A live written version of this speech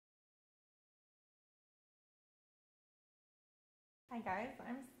Hi guys,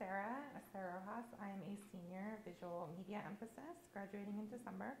 I'm Sara Rojas. I'm a senior visual media emphasis graduating in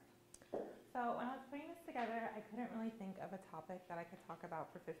December. So when I was putting this together, I couldn't really think of a topic that I could talk about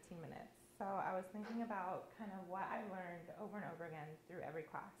for 15 minutes. So I was thinking about kind of what I learned over and over again through every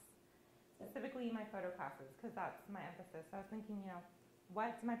class, specifically my photo classes, because that's my emphasis. So I was thinking,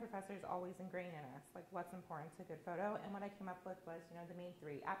 what do my professors always ingrain in us? Like what's important to a good photo? And what I came up with was, the main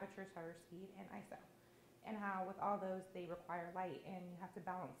three: aperture, shutter speed, and ISO. And how with all those they require light and you have to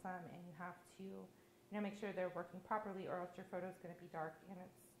balance them and you have to make sure they're working properly, or else your photo is going to be dark and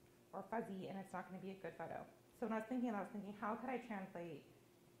or fuzzy and it's not going to be a good photo. So when I was thinking how could I translate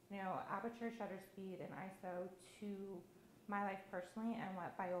aperture, shutter speed, and ISO to my life personally and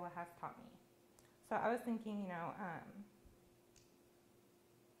what Biola has taught me. So I was thinking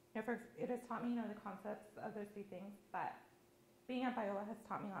it has taught me the concepts of those three things, but being at Biola has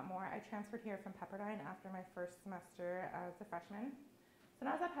taught me a lot more. I transferred here from Pepperdine after my first semester as a freshman. So when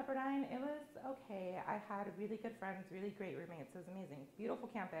I was at Pepperdine, it was okay. I had really good friends, really great roommates. It was amazing.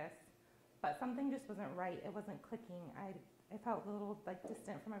 Beautiful campus, but something just wasn't right. It wasn't clicking. I felt a little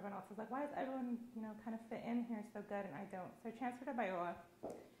distant from everyone else. I was like, why does everyone kind of fit in here so good and I don't? So I transferred to Biola,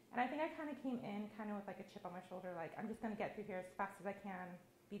 and I think I kind of came in kind of with a chip on my shoulder, like I'm just going to get through here as fast as I can,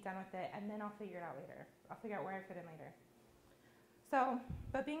 be done with it, and then I'll figure it out later. I'll figure out where I fit in later. So,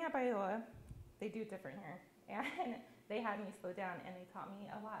 but being at Biola, they do different here, and they had me slow down, and they taught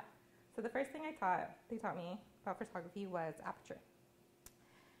me a lot. So the first thing they taught me about photography was aperture.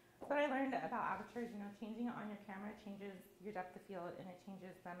 So what I learned about aperture is, changing it on your camera changes your depth of field, and it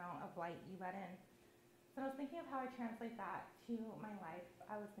changes the amount of light you let in. So I was thinking of how I translate that to my life.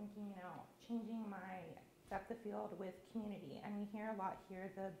 I was thinking, changing my depth of field with community, and we hear a lot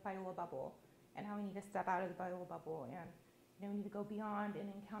here the Biola bubble, and how we need to step out of the Biola bubble, and we need to go beyond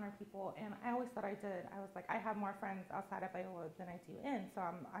and encounter people. And I always thought I did. I was like, I have more friends outside of Biola than I do in, so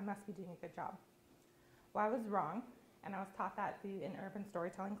I must be doing a good job. Well, I was wrong, and I was taught that through an urban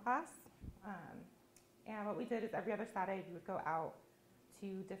storytelling class. And what we did is every other Saturday we would go out to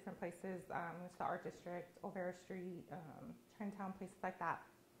different places, the Art District, Olvera Street, Chinatown, places like that.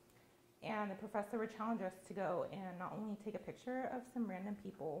 And the professor would challenge us to go and not only take a picture of some random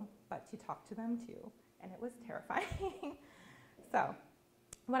people, but to talk to them too. And it was terrifying. So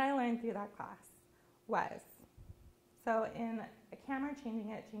what I learned through that class was, so in a camera,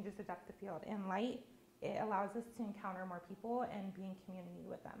 changing it changes the depth of field. In light, it allows us to encounter more people and be in community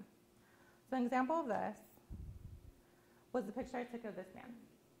with them. So an example of this was the picture I took of this man.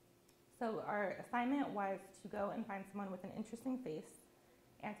 So our assignment was to go and find someone with an interesting face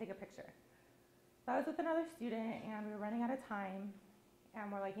and take a picture. So I was with another student and we were running out of time, and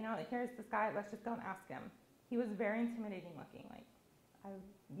we're like, here's this guy, let's just go and ask him. He was very intimidating looking.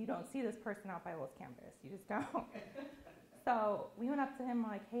 You don't see this person out Biola's campus. You just don't. So we went up to him, we're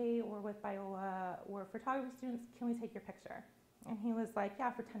like, hey, we're with Biola, we're photography students, can we take your picture? And he was like,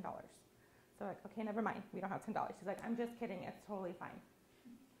 yeah, for $10. So like, okay, never mind, we don't have $10. He's like, I'm just kidding, it's totally fine.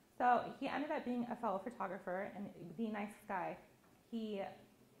 So he ended up being a fellow photographer and the nicest guy.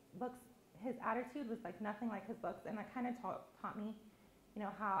 His attitude was nothing like his looks, and that kind of taught me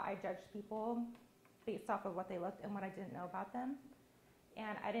how I judged people based off of what they looked and what I didn't know about them.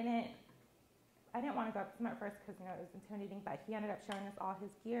 And I didn't want to go up to him at first because it was intimidating, but he ended up showing us all his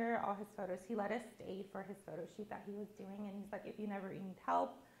gear, all his photos. He let us stay for his photo shoot that he was doing, and he's like, if you need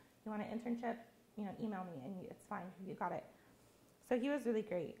help, you want an internship, email me and it's fine, you got it. So he was really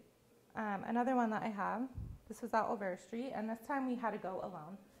great. Another one that I have, this was at Olvera Street, and this time we had to go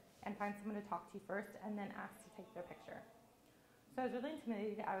alone and find someone to talk to first and then ask to take their picture. So I was really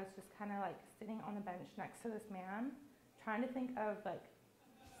intimidated. I was just kind of sitting on the bench next to this man, trying to think of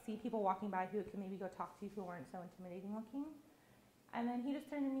see people walking by who could maybe go talk to who weren't so intimidating looking. And then he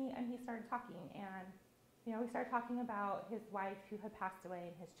just turned to me and he started talking, and we started talking about his wife who had passed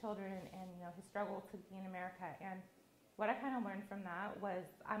away and his children and his struggle to be in America. And what I kind of learned from that was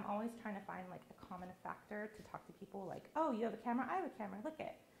I'm always trying to find a common factor to talk to people, oh, you have a camera, I have a camera, look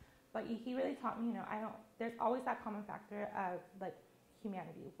it. But he really taught me, there's always that common factor of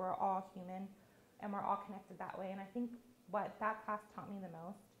humanity. We're all human and we're all connected that way. And I think what that class taught me the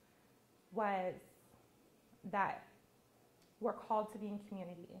most was that we're called to be in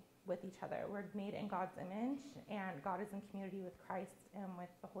community with each other. We're made in God's image, and God is in community with Christ and with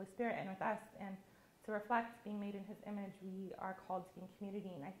the Holy Spirit and with us. And to reflect being made in his image, we are called to be in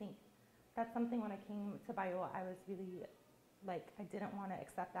community. And I think that's something when I came to Biola, I was really I didn't want to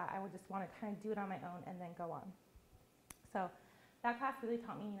accept that. I would just want to kind of do it on my own and then go on. So that class really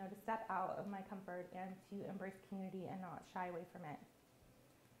taught me, to step out of my comfort and to embrace community and not shy away from it.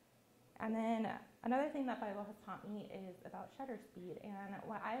 And then another thing that Biola has taught me is about shutter speed. And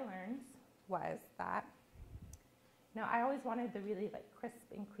what I learned was that, I always wanted the really like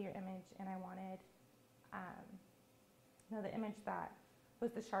crisp and clear image, and I wanted, the image that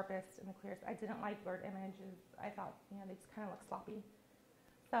was the sharpest and the clearest. I didn't like blurred images. I thought, they just kind of look sloppy.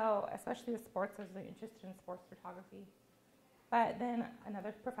 So, especially with sports, I was really interested in sports photography. But then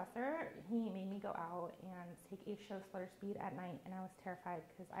another professor, he made me go out and take a show shutter speed at night, and I was terrified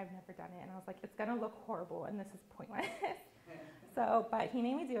because I've never done it, and I was like, it's gonna look horrible, and this is pointless. But he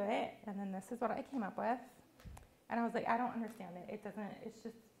made me do it, and then this is what I came up with. And I was like, I don't understand it. It's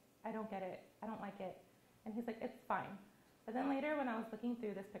just, I don't get it. I don't like it. And he's like, it's fine. But then later when I was looking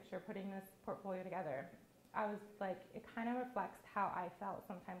through this picture, putting this portfolio together, I was like, it kind of reflects how I felt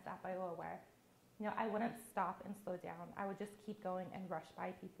sometimes at Biola, where, I wouldn't stop and slow down. I would just keep going and rush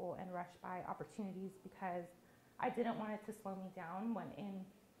by people and rush by opportunities because I didn't want it to slow me down, when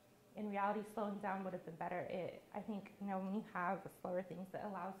in reality, slowing down would have been better. I think, when you have slower things, that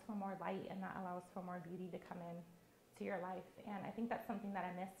allows for more light, and that allows for more beauty to come in to your life. And I think that's something that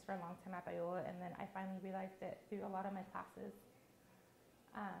I missed for a long time at Biola, and then I finally realized it through a lot of my classes.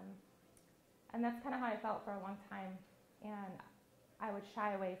 And that's kind of how I felt for a long time. And I would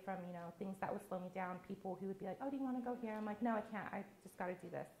shy away from, things that would slow me down. People who would be like, oh, do you want to go here? I'm like, no, I can't. I just got to do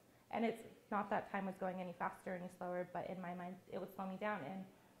this. And it's not that time was going any faster, any slower, but in my mind, it would slow me down. And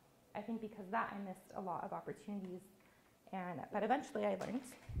I think because of that, I missed a lot of opportunities. But eventually I learned.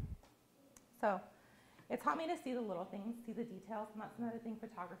 So it taught me to see the little things, see the details. And that's another thing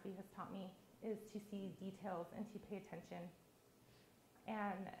photography has taught me, is to see details and to pay attention.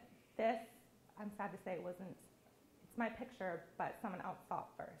 And this, I'm sad to say, it's my picture, but someone else saw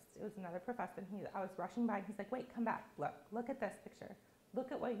it first. It was another professor, and I was rushing by, and he's like, wait, come back, look at this picture.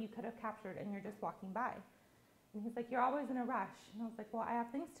 Look at what you could have captured, and you're just walking by. And he's like, you're always in a rush. And I was like, well, I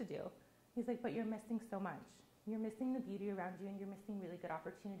have things to do. He's like, but you're missing so much. You're missing the beauty around you, and you're missing really good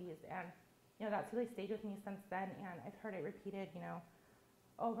opportunities. And, that's really stayed with me since then, and I've heard it repeated,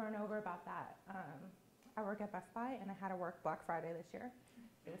 over and over about that. I work at Best Buy, and I had to work Black Friday this year.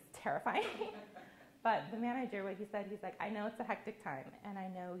 It was terrifying. But the manager, what he said, he's like, I know it's a hectic time, and I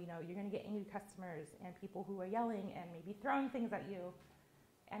know, you're going to get angry customers and people who are yelling and maybe throwing things at you.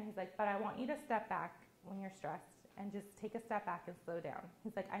 And he's like, but I want you to step back when you're stressed and just take a step back and slow down.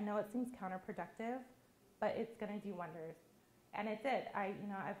 He's like, I know it seems counterproductive, but it's going to do wonders. And it did. I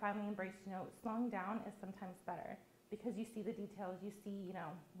finally embraced, slowing down is sometimes better, because you see the details. You see,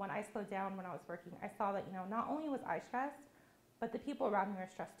 when I slowed down when I was working, I saw that, not only was I stressed, but the people around me are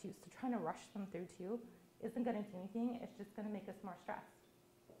stressed too. So trying to rush them through too isn't going to do anything. It's just going to make us more stressed.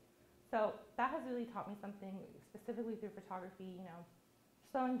 So that has really taught me something, specifically through photography.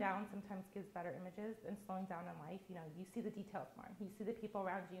 Slowing down sometimes gives better images, and slowing down in life, you see the details more. You see the people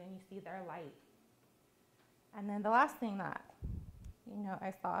around you, and you see their light. And then the last thing that,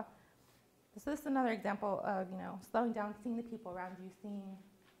 I saw, this is another example of, slowing down, seeing the people around you, seeing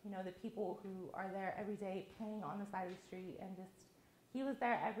the people who are there every day playing on the side of the street, and he was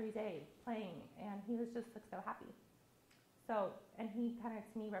there every day playing, and he was just like so happy. So, and he kind of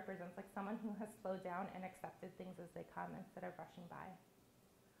to me represents like someone who has slowed down and accepted things as they come instead of rushing by.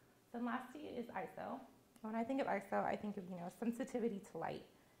 So lastly is ISO. When I think of ISO, I think of, sensitivity to light.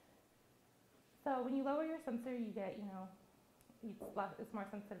 So when you lower your sensor, you get, it's more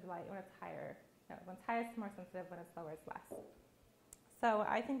sensitive to light. When it's higher, when it's high, it's more sensitive. When it's lower, it's less. So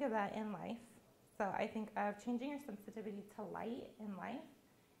I think of that in life. So I think of changing your sensitivity to light in life.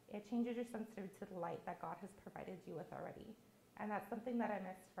 It changes your sensitivity to the light that God has provided you with already. And that's something that I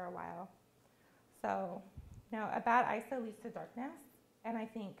missed for a while. So, a bad ISO leads to darkness. And I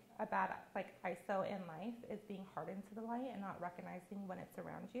think a bad ISO in life is being hardened to the light and not recognizing when it's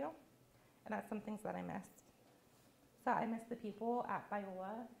around you. And that's some things that I missed. So I miss the people at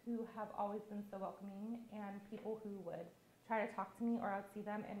Biola who have always been so welcoming, and people who would try to talk to me, or I'd see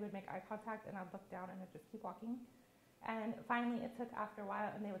them and would make eye contact, and I'd look down and I'd just keep walking. And finally it took after a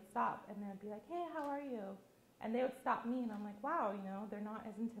while, and they would stop and they'd be like, hey, how are you? And they would stop me, and I'm like, wow, they're not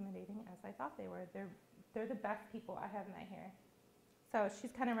as intimidating as I thought they were. They're the best people I have met here. So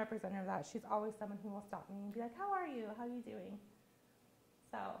she's kind of representative of that. She's always someone who will stop me and be like, how are you? How are you doing?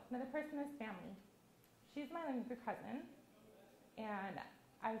 So another person is family. She's my younger cousin, and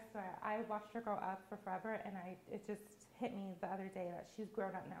I swear, I watched her grow up for forever, and it just hit me the other day that she's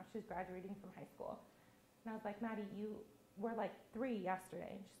grown up now. She's graduating from high school. And I was like, Maddie, you were like 3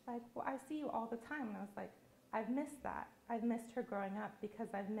 yesterday. And she's like, well, I see you all the time. And I was like, I've missed that. I've missed her growing up because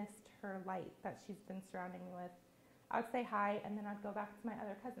I've missed her light that she's been surrounding me with. I would say hi, and then I'd go back to my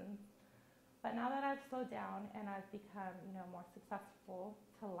other cousins. But now that I've slowed down and I've become, more successful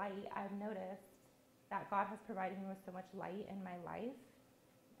to light, I've noticed that God has provided me with so much light in my life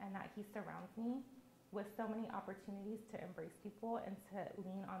and that He surrounds me with so many opportunities to embrace people and to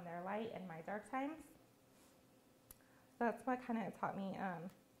lean on their light in my dark times. So that's what kind of taught me,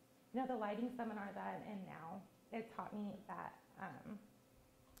 the lighting seminar that I'm in now, it taught me that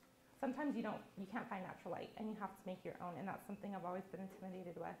sometimes you can't find natural light and you have to make your own, and that's something I've always been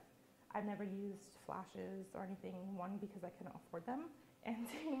intimidated with. I've never used flashes or anything, one, because I couldn't afford them, and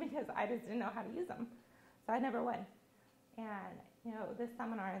two, because I just didn't know how to use them. So I never would. And, this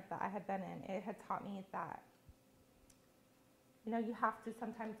seminar that I had been in, it had taught me that, you have to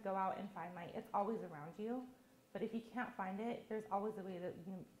sometimes go out and find light. It's always around you, but if you can't find it, there's always a way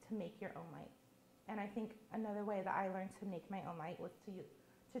to make your own light. And I think another way that I learned to make my own light was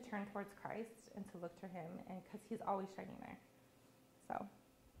to turn towards Christ and to look to Him, and because He's always shining there. So,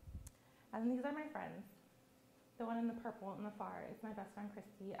 and these are my friends. The one in the purple in the far is my best friend,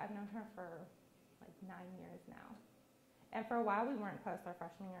 Christy. I've known her for like 9 years now. And for a while, we weren't close our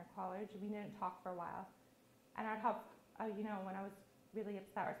freshman year of college. We didn't talk for a while. And I'd help, when I was really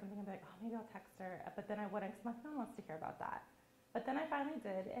upset or something, I'd be like, oh, maybe I'll text her. But then I wouldn't, because no one wants to hear about that. But then I finally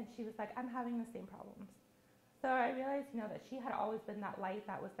did, and she was like, I'm having the same problems. So I realized, that she had always been that light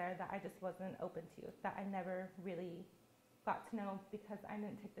that was there that I just wasn't open to, that I never really got to know because I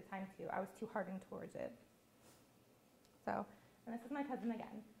didn't take the time to. I was too hardened towards it. So, and this is my cousin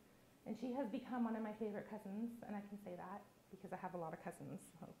again. And she has become one of my favorite cousins, and I can say that because I have a lot of cousins.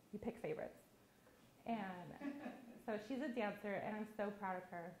 So you pick favorites. And so she's a dancer, and I'm so proud of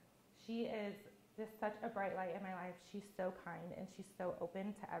her. She is just such a bright light in my life. She's so kind, and she's so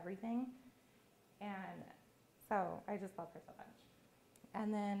open to everything. And so I just love her so much. And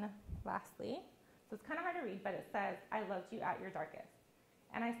then lastly, so it's kind of hard to read, but it says, I loved you at your darkest.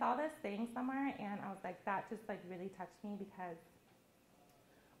 And I saw this saying somewhere, and I was like, that just really touched me, because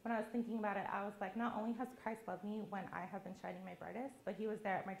when I was thinking about it, I was like, not only has Christ loved me when I have been shining my brightest, but He was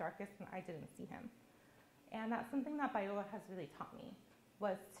there at my darkest when I didn't see Him. And that's something that Biola has really taught me,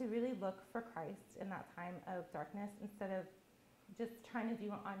 was to really look for Christ in that time of darkness instead of just trying to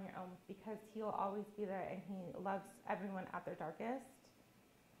do it on your own, because He'll always be there, and He loves everyone at their darkest.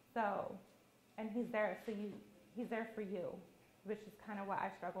 So, and He's there, so He's there for you, which is kind of what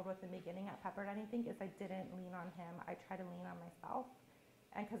I struggled with in the beginning at Pepperdine, I think, is I didn't lean on Him. I tried to lean on myself.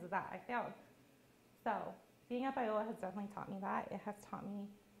 And because of that, I failed. So being at Biola has definitely taught me that. It has taught me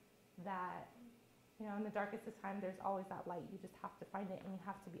that, in the darkest of time, there's always that light. You just have to find it, and you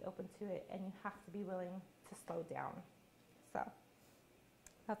have to be open to it, and you have to be willing to slow down. So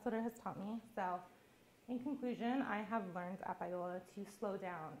that's what it has taught me. So in conclusion, I have learned at Biola to slow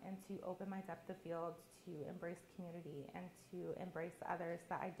down and to open my depth of field, to embrace community, and to embrace others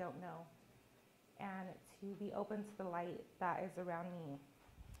that I don't know, and to be open to the light that is around me.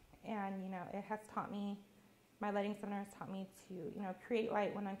 And, it has taught me, my lighting seminar has taught me to, create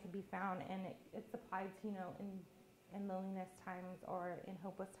light when none can be found. And it's applied to, in loneliness times or in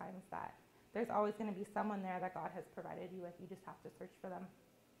hopeless times, that there's always going to be someone there that God has provided you with. You just have to search for them.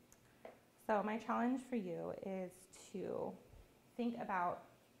 So my challenge for you is to think about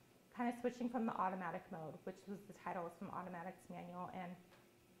kind of switching from the automatic mode, which was the title, was from Automatic's Manual. And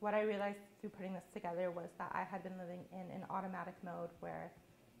what I realized through putting this together was that I had been living in an automatic mode where,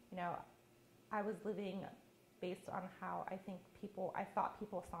 I was living based on how I thought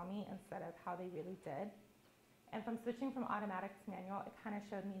people saw me instead of how they really did. And from switching from Automatic's Manual, it kind of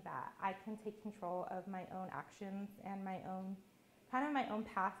showed me that I can take control of my own actions and my own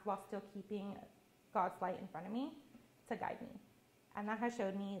path while still keeping God's light in front of me to guide me. And that has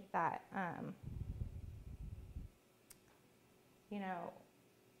showed me that,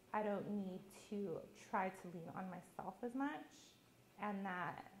 I don't need to try to lean on myself as much, and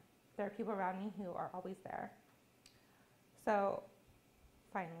that there are people around me who are always there. So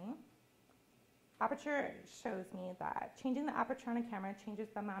finally, aperture shows me that changing the aperture on a camera changes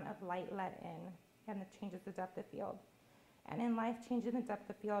the amount of light let in, and it changes the depth of field. And in life, changing the depth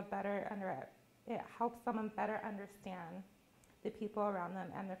of field it helps someone better understand the people around them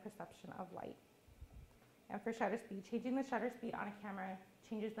and their perception of light. And for shutter speed, changing the shutter speed on a camera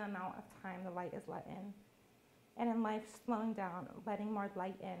changes the amount of time the light is let in. And in life, slowing down, letting more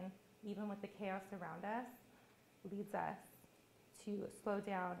light in, even with the chaos around us, leads us to slow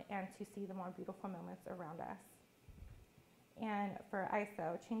down and to see the more beautiful moments around us. And for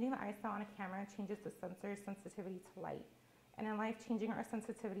ISO, changing the ISO on a camera changes the sensor's sensitivity to light. And in life, changing our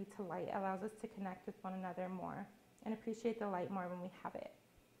sensitivity to light allows us to connect with one another more and appreciate the light more when we have it.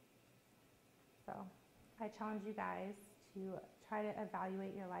 So I challenge you guys to try to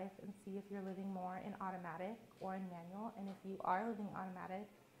evaluate your life and see if you're living more in automatic or in manual. And if you are living automatic,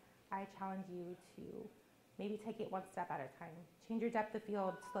 I challenge you to maybe take it one step at a time. Change your depth of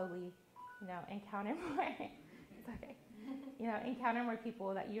field slowly, encounter more. It's okay. Encounter more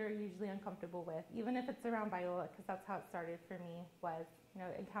people that you're usually uncomfortable with, even if it's around Biola, because that's how it started for me, was,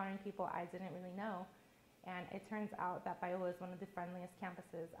 encountering people I didn't really know. And it turns out that Biola is one of the friendliest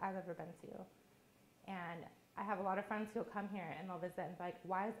campuses I've ever been to. And I have a lot of friends who'll come here and they'll visit and be like,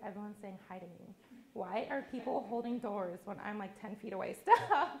 why is everyone saying hi to me? Why are people holding doors when I'm like 10 feet away still?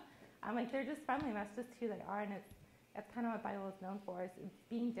 I'm like, they're just friendly. That's just who they are. And it's kind of what Biola is known for, is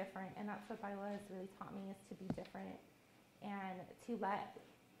being different. And that's what Biola has really taught me, is to be different and to let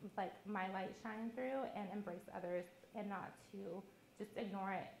like my light shine through and embrace others and not to just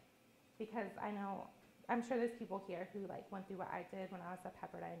ignore it. Because I'm sure there's people here who like went through what I did when I was at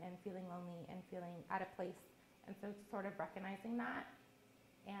Pepperdine and feeling lonely and feeling out of place. And so sort of recognizing that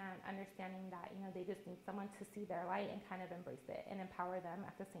and understanding that, they just need someone to see their light and kind of embrace it and empower them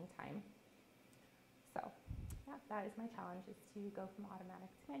at the same time. So yeah, that is my challenge, is to go from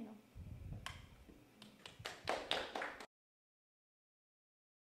automatic to manual.